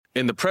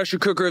In the pressure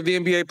cooker of the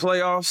NBA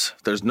playoffs,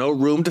 there's no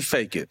room to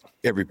fake it.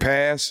 Every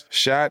pass,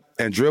 shot,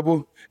 and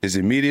dribble is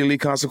immediately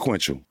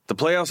consequential. The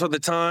playoffs are the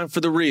time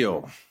for the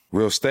real.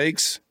 Real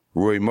stakes,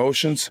 real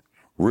emotions,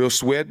 real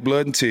sweat,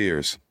 blood, and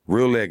tears,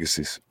 real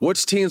legacies.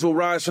 Which teams will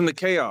rise from the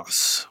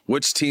chaos?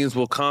 Which teams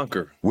will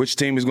conquer? Which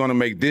team is going to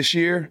make this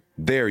year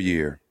their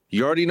year?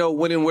 You already know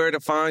when and where to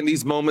find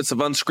these moments of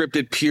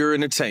unscripted, pure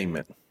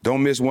entertainment.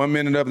 Don't miss 1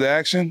 minute of the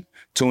action.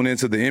 Tune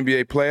into the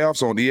NBA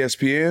playoffs on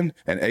ESPN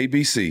and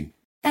ABC.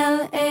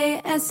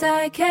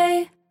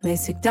 LASIK,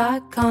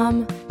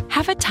 LASIK.com.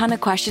 Have a ton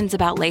of questions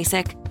about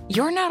LASIK?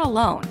 You're not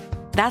alone.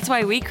 That's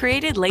why we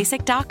created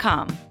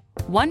LASIK.com.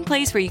 One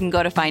place where you can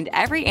go to find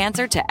every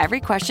answer to every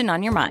question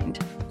on your mind.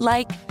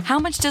 Like, how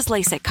much does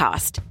LASIK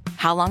cost?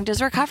 How long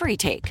does recovery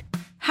take?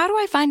 How do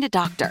I find a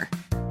doctor?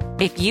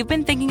 If you've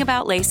been thinking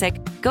about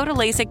LASIK, go to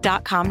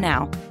LASIK.com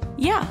now.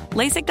 Yeah,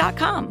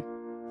 LASIK.com.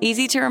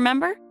 Easy to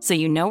remember, so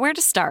you know where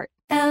to start.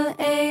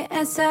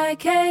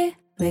 LASIK,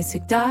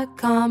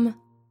 LASIK.com.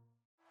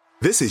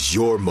 This is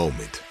your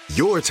moment,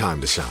 your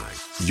time to shine,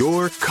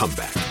 your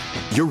comeback.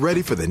 You're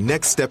ready for the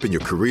next step in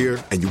your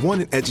career, and you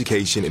want an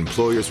education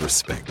employers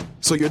respect.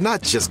 So you're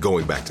not just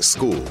going back to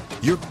school,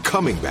 you're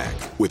coming back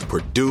with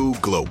Purdue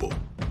Global.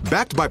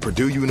 Backed by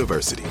Purdue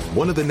University,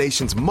 one of the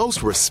nation's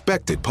most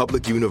respected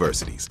public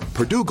universities,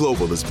 Purdue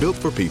Global is built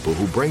for people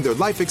who bring their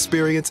life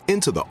experience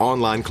into the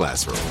online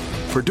classroom.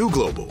 Purdue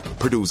Global,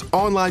 Purdue's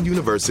online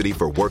university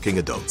for working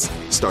adults.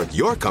 Start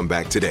your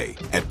comeback today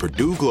at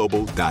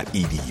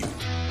purdueglobal.edu.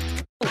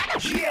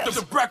 Yes.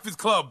 The Breakfast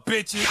Club,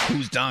 bitches.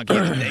 Who's Donkey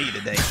of the Day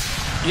today?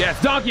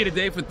 Yes, Donkey of the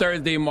Day for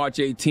Thursday, March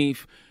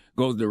 18th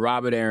goes to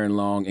Robert Aaron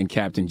Long and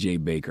Captain Jay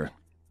Baker.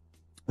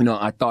 You know,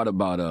 I thought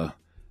about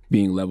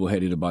being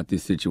level-headed about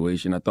this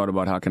situation. I thought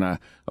about how can I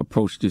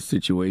approach this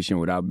situation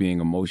without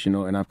being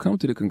emotional, and I've come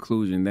to the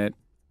conclusion that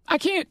I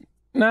can't.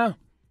 No.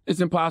 It's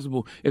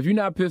impossible. If you're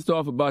not pissed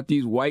off about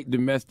these white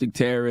domestic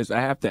terrorists, I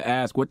have to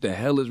ask, what the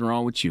hell is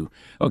wrong with you?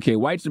 Okay,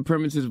 white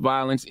supremacist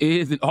violence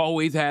is and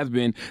always has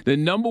been the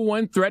number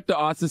one threat to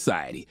our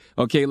society.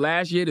 Okay,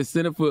 last year, the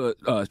Center for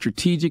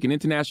Strategic and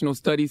International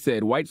Studies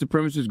said white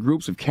supremacist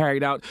groups have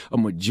carried out a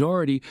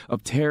majority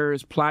of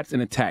terrorist plots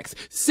and attacks.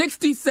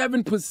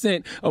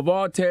 67% of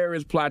all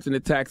terrorist plots and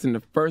attacks in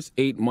the first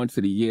 8 months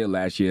of the year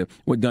last year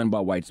were done by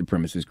white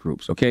supremacist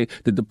groups. Okay,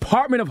 the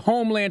Department of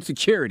Homeland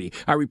Security,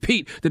 I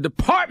repeat, the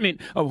Department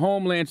of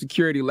Homeland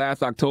Security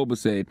last October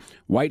said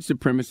white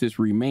supremacists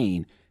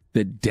remain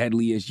the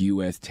deadliest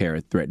U.S.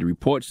 terror threat. The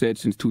report said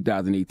since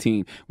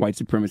 2018, white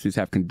supremacists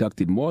have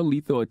conducted more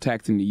lethal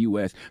attacks in the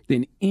U.S.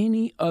 than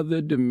any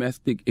other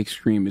domestic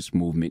extremist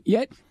movement.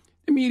 Yet,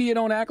 the media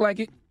don't act like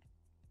it.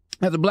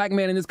 As a black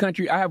man in this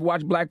country, I have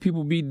watched black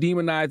people be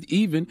demonized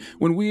even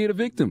when we are the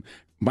victim.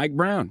 Mike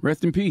Brown,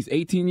 rest in peace,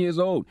 18 years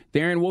old.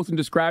 Darren Wilson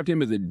described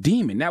him as a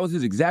demon. That was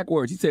his exact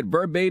words. He said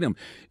verbatim,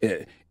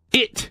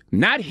 it,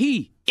 not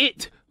he,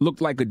 it looked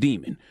like a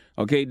demon.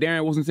 Okay,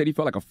 Darren Wilson said he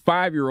felt like a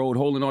 5-year-old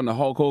holding on to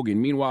Hulk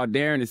Hogan. Meanwhile,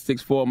 Darren is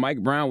 6'4", Mike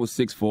Brown was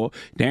 6'4",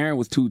 Darren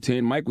was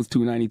 210, Mike was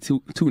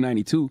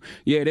 292.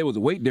 Yeah, there was a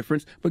weight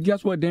difference, but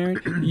guess what,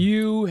 Darren?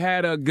 You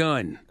had a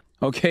gun,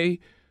 okay?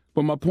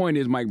 But my point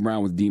is Mike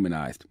Brown was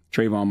demonized.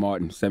 Trayvon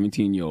Martin,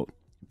 17-year-old,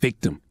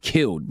 victim,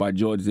 killed by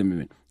George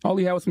Zimmerman. All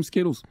he had was some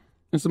Skittles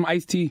and some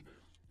iced tea.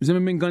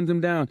 Zimmerman guns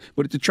him down.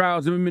 But at the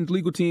trial, Zimmerman's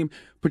legal team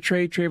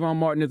portrayed Trayvon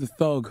Martin as a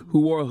thug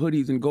who wore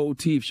hoodies and gold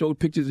teeth, showed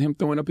pictures of him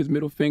throwing up his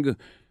middle finger,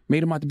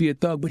 made him out to be a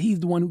thug, but he's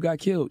the one who got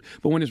killed.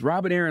 But when it's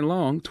Robert Aaron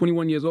Long,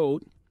 21 years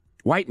old,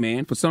 white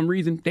man, for some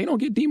reason, they don't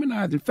get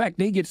demonized. In fact,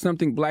 they get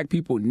something black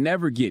people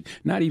never get,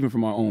 not even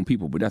from our own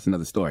people, but that's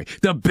another story.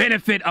 The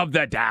benefit of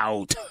the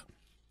doubt.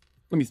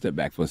 Let me step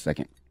back for a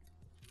second.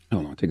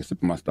 Hold on, take a sip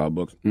of my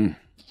Starbucks. Let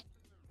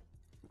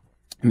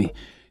me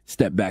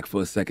step back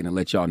for a second and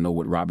let y'all know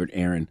what Robert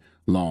Aaron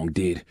Long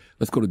did.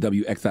 Let's go to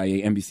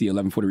WXIA NBC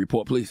 11 for the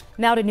report, please.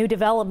 Now to new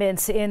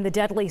developments in the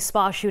deadly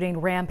spa shooting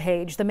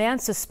rampage. The man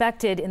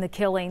suspected in the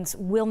killings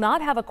will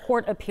not have a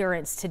court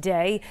appearance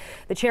today.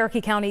 The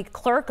Cherokee County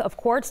Clerk of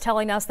Courts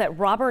telling us that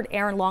Robert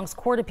Aaron Long's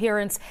court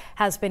appearance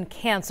has been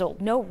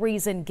canceled. No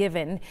reason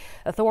given.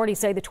 Authorities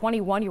say the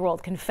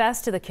 21-year-old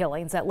confessed to the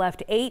killings that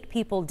left 8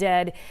 people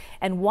dead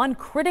and 1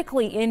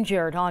 critically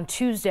injured on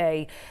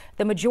Tuesday.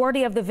 The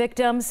majority of the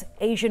victims,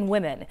 Asian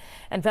women.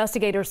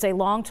 Investigators say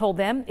Long told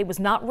them it was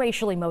not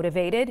racially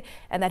motivated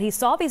and that he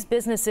saw these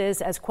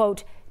businesses as,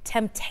 quote,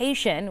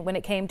 temptation when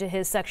it came to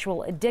his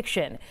sexual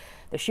addiction.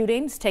 The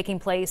shootings taking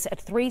place at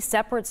 3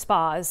 separate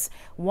spas,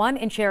 1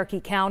 in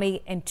Cherokee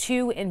County and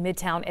 2 in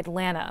Midtown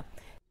Atlanta.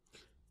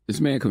 This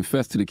man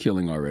confessed to the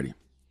killing already,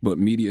 but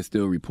media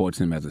still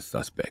reports him as a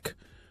suspect.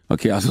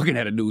 Okay, I was looking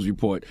at a news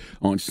report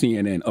on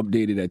CNN,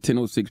 updated at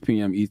 10:06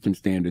 p.m. Eastern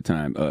Standard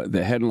Time.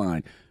 The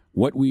headline,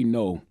 what we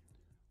know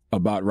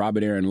about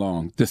Robert Aaron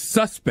Long, the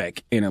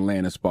suspect in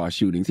Atlanta spa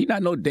shootings. He's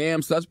not no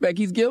damn suspect.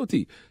 He's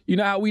guilty. You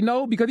know how we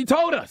know? Because he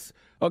told us,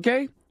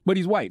 okay? But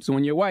he's white. So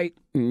when you're white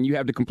and you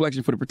have the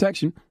complexion for the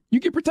protection,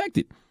 you get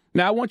protected.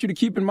 Now, I want you to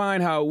keep in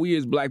mind how we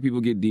as black people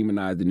get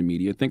demonized in the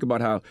media. Think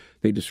about how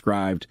they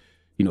described,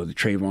 the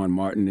Trayvon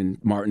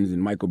Martins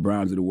and Michael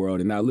Browns of the world,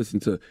 and now listen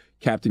to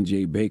Captain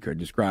Jay Baker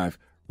describe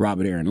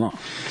Robert Aaron Long.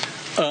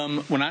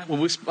 When I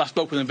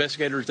spoke with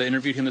investigators, they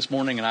interviewed him this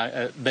morning,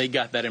 and they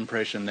got that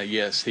impression that,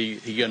 yes,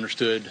 he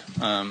understood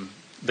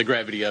the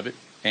gravity of it,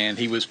 and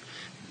he was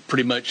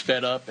pretty much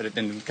fed up and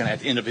kind of at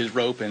the end of his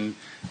rope, and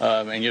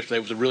yesterday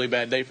was a really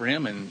bad day for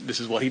him, and this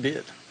is what he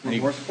did.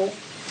 Remorseful?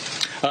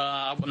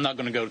 I'm not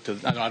going to go to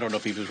 – I don't know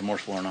if he was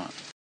remorseful or not.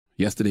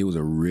 Yesterday was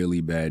a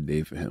really bad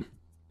day for him.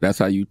 That's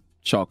how you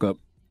chalk up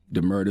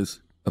the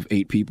murders of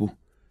 8 people,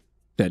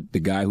 that the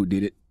guy who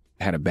did it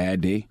had a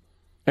bad day.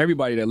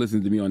 Everybody that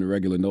listens to me on the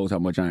regular knows how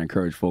much I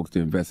encourage folks to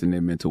invest in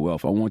their mental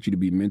wealth. I want you to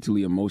be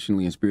mentally,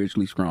 emotionally, and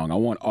spiritually strong. I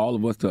want all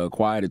of us to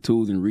acquire the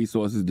tools and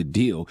resources to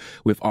deal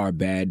with our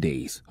bad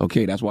days.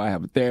 Okay, that's why I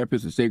have a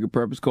therapist, a sacred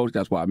purpose coach.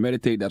 That's why I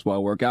meditate. That's why I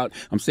work out.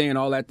 I'm saying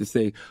all that to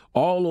say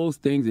all those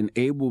things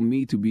enable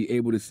me to be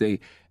able to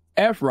say,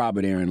 F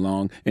Robert Aaron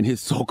Long and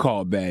his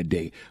so-called bad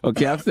day.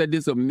 Okay, I've said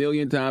this a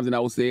million times, and I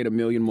will say it a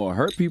million more.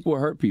 Hurt people are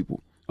hurt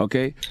people.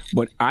 Okay,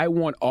 but I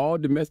want all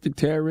domestic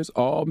terrorists,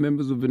 all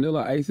members of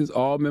Vanilla ISIS,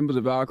 all members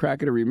of Al Qaeda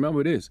to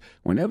remember this.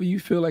 Whenever you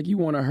feel like you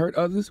want to hurt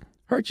others,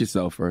 hurt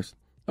yourself first.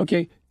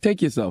 Okay,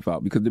 take yourself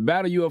out, because the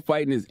battle you are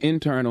fighting is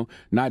internal,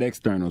 not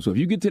external. So if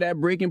you get to that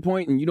breaking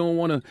point and you don't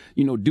want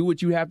to, do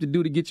what you have to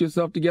do to get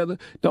yourself together,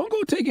 don't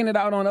go taking it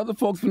out on other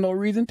folks for no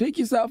reason. Take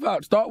yourself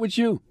out. Start with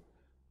you.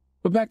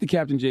 But back to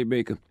Captain Jay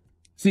Baker.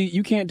 See,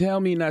 you can't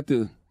tell me not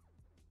to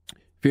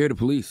fear the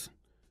police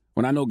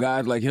when I know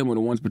guys like him are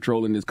the ones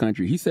patrolling this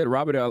country. He said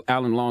Robert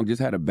Allen Long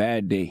just had a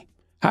bad day.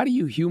 How do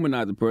you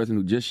humanize a person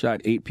who just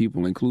shot 8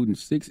 people, including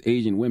 6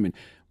 Asian women,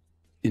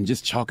 and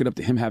just chalk it up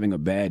to him having a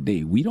bad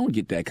day? We don't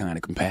get that kind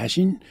of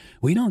compassion.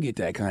 We don't get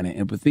that kind of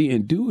empathy.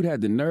 And dude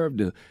had the nerve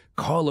to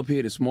call up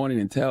here this morning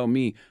and tell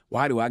me,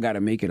 why do I got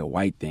to make it a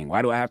white thing?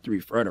 Why do I have to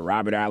refer to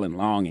Robert Allen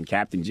Long and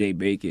Captain Jay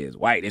Baker as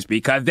white? It's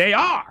because they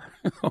are,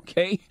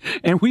 okay?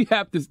 And we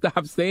have to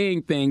stop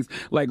saying things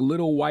like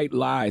little white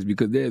lies,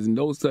 because there's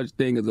no such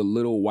thing as a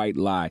little white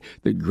lie.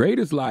 The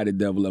greatest lie the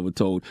devil ever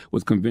told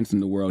was convincing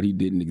the world he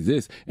didn't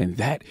exist. And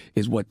that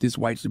is what this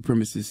white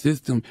supremacist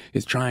system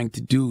is trying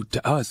to do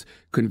to us,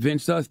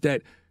 convince us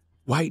that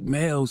white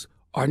males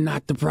are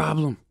not the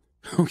problem.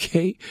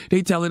 Okay?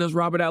 They telling us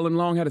Robert Allen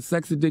Long had a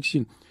sex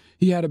addiction.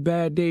 He had a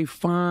bad day.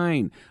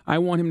 Fine. I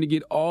want him to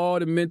get all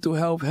the mental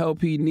health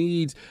help he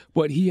needs,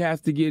 but he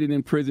has to get it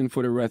in prison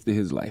for the rest of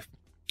his life.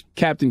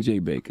 Captain Jay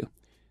Baker.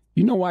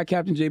 You know why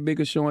Captain Jay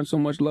Baker's showing so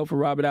much love for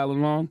Robert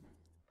Allen Long?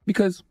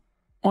 Because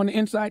on the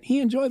inside, he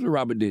enjoys what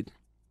Robert did.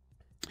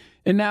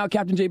 And now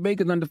Captain Jay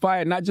Baker's under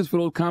fire, not just for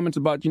those comments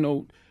about,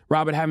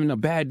 Robert having a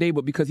bad day,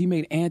 but because he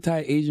made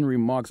anti-Asian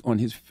remarks on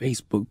his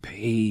Facebook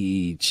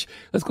page.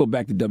 Let's go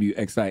back to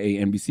WXIA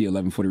NBC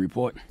 11 for the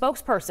report.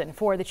 Spokesperson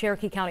for the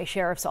Cherokee County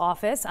Sheriff's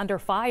Office under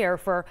fire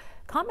for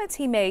comments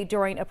he made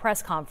during a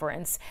press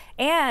conference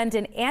and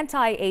an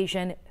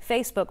anti-Asian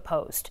Facebook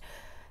post.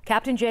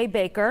 Captain Jay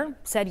Baker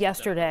said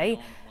yesterday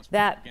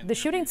that the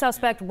shooting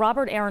suspect,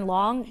 Robert Aaron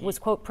Long, was,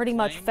 quote, pretty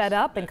much fed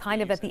up and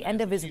kind of at the end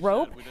of his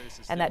rope,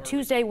 and that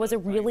Tuesday was a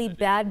really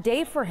bad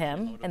day for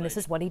him, and this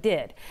is what he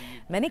did.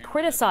 Many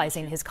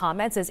criticizing his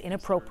comments as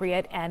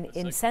inappropriate and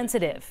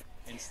insensitive.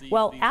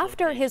 Well,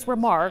 after his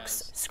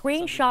remarks,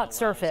 screenshots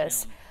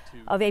surfaced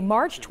of a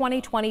March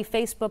 2020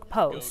 Facebook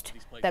post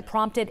that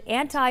prompted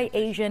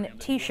anti-Asian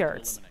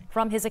T-shirts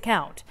from his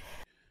account.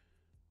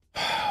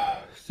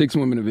 6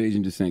 women of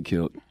Asian descent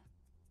killed.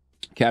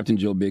 Captain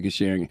Joe Baker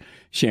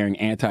sharing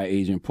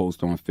anti-Asian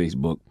posts on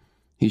Facebook.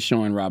 He's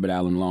showing Robert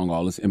Allen Long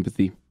all this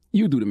empathy.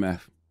 You do the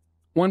math.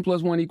 1 +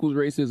 1 equals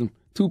racism.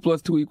 2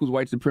 + 2 equals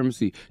white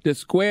supremacy. The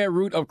square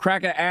root of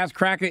cracker ass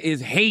cracker is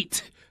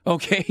hate,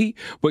 okay?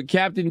 But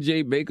Captain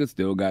Jay Baker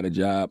still got a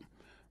job.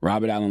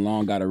 Robert Allen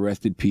Long got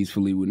arrested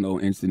peacefully with no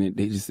incident.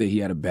 They just say he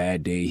had a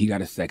bad day. He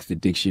got a sex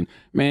addiction.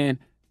 Man,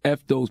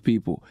 F those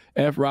people.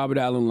 F Robert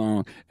Allen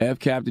Long. F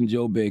Captain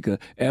Joe Baker.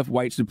 F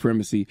white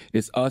supremacy.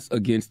 It's us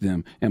against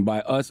them. And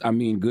by us, I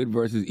mean good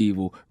versus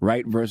evil,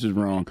 right versus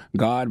wrong,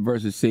 God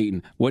versus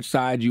Satan. Which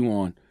side you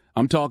on?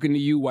 I'm talking to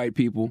you, white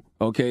people,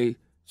 okay?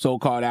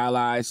 So-called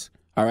allies.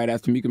 All right,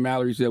 as Tamika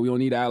Mallory said, we don't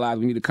need allies,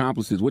 we need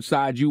accomplices. Which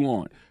side you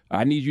on?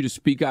 I need you to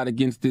speak out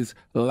against this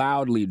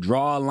loudly.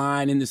 Draw a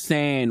line in the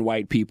sand,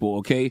 white people,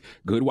 okay?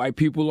 Good white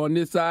people on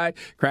this side,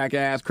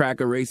 crack-ass,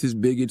 cracker, racist,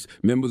 bigots,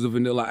 members of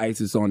Vanilla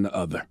ISIS on the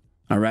other,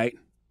 all right?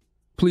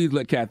 Please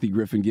let Kathy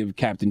Griffin give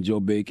Captain Joe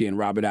Baker and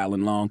Robert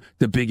Allen Long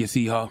the biggest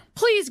hee-haw.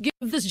 Please give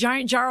this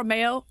giant jar of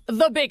mail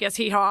the biggest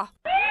hee-haw.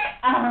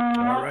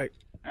 All right.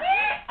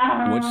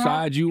 Which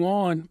side you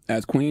on?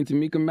 As Queen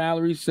Tamika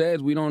Mallory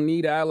says, we don't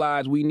need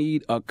allies, we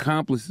need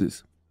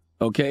accomplices,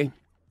 okay?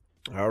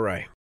 All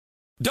right.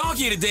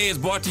 Donkey of the Day is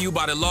brought to you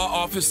by the law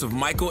office of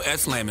Michael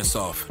S.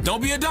 Lamonsoff.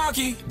 Don't be a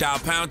donkey. Dial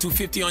pound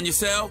 250 on your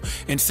cell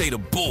and say the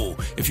bull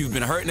if you've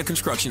been hurt in a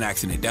construction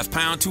accident. That's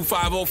pound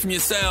 250 from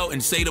your cell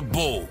and say the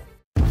bull.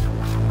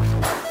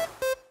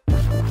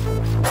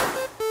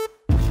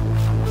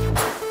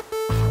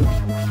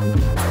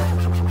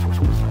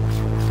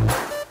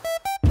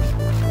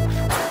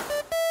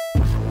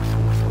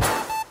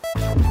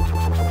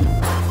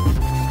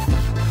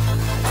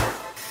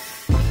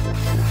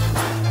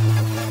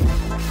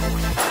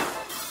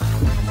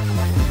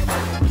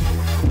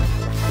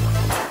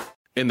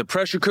 In the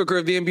pressure cooker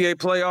of the NBA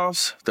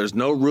playoffs, there's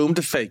no room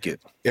to fake it.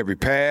 Every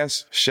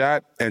pass,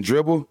 shot, and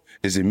dribble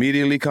is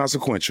immediately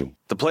consequential.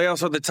 The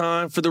playoffs are the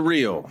time for the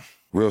real.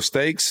 Real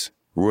stakes,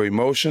 real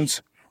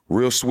emotions,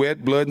 real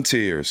sweat, blood, and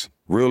tears,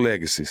 real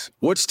legacies.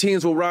 Which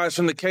teams will rise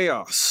from the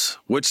chaos?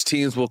 Which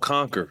teams will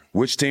conquer?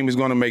 Which team is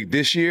going to make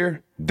this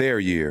year their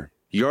year?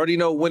 You already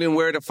know when and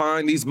where to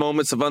find these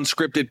moments of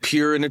unscripted,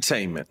 pure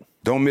entertainment.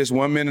 Don't miss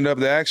 1 minute of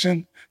the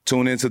action.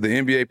 Tune into the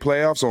NBA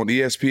playoffs on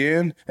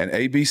ESPN and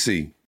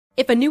ABC.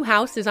 If a new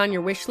house is on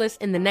your wish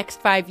list in the next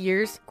 5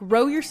 years,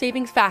 grow your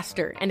savings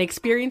faster and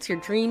experience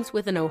your dreams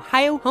with an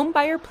Ohio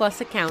Homebuyer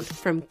Plus account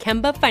from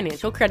Kemba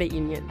Financial Credit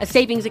Union. A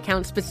savings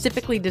account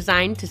specifically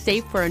designed to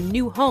save for a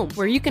new home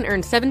where you can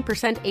earn 7%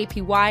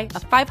 APY, a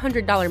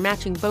 $500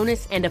 matching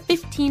bonus, and a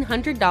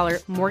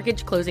 $1,500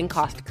 mortgage closing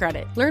cost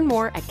credit. Learn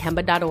more at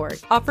Kemba.org.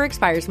 Offer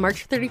expires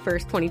March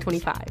 31st,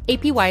 2025.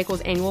 APY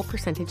equals annual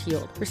percentage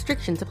yield.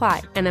 Restrictions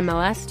apply.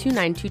 NMLS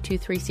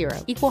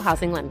 292230. Equal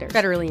housing lender.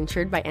 Federally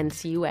insured by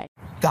NCUA.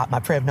 Got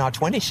my Prevnar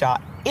 20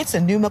 shot. It's a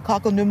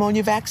pneumococcal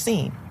pneumonia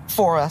vaccine.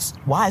 For us,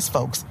 wise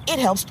folks, it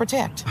helps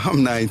protect.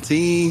 I'm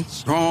 19,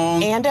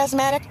 strong. And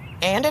asthmatic,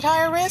 and at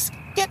higher risk.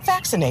 Get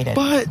vaccinated.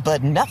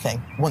 But nothing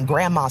when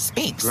grandma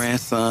speaks.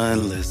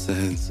 Grandson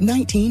listens.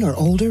 19 or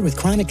older with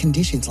chronic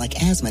conditions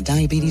like asthma,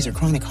 diabetes, or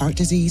chronic heart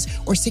disease,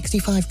 or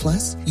 65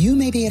 plus, you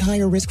may be at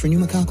higher risk for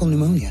pneumococcal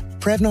pneumonia.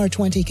 Prevnar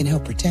 20 can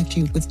help protect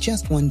you with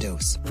just one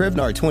dose.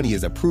 Prevnar 20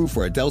 is approved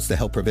for adults to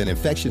help prevent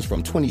infections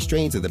from 20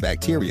 strains of the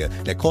bacteria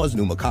that cause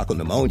pneumococcal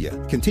pneumonia.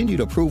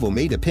 Continued approval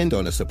may depend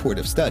on a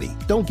supportive study.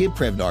 Don't get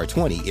Prevnar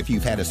 20 if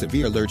you've had a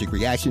severe allergic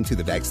reaction to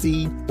the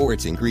vaccine or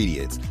its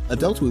ingredients.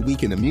 Adults with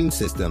weakened immune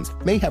systems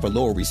may have a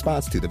lower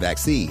response to the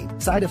vaccine.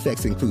 Side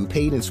effects include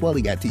pain and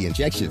swelling at the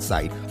injection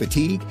site,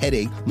 fatigue,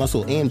 headache,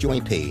 muscle, and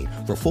joint pain.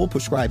 For full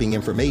prescribing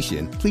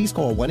information, please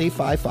call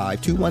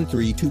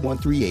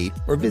 1-855-213-2138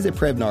 or visit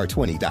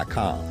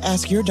Prevnar20.com.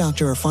 Ask your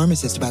doctor or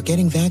pharmacist about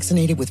getting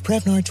vaccinated with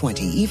Prevnar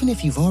 20, even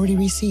if you've already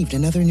received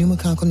another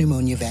pneumococcal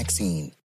pneumonia vaccine.